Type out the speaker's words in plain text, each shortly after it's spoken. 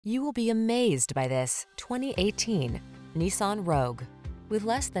You will be amazed by this 2018 Nissan Rogue. With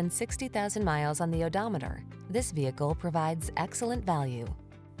less than 60,000 miles on the odometer, this vehicle provides excellent value.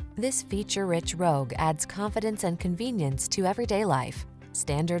 This feature-rich Rogue adds confidence and convenience to everyday life.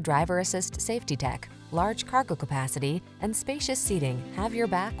 Standard driver assist safety tech, large cargo capacity, and spacious seating have your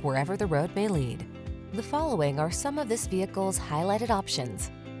back wherever the road may lead. The following are some of this vehicle's highlighted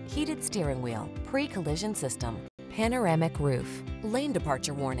options: heated steering wheel, pre-collision system, panoramic roof, lane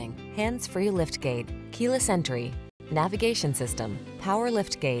departure warning, hands-free liftgate, keyless entry, navigation system, power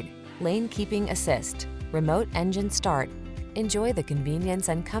liftgate, lane keeping assist, remote engine start. Enjoy the convenience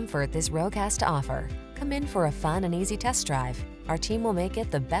and comfort this Rogue has to offer. Come in for a fun and easy test drive. Our team will make it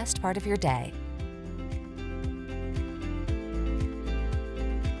the best part of your day.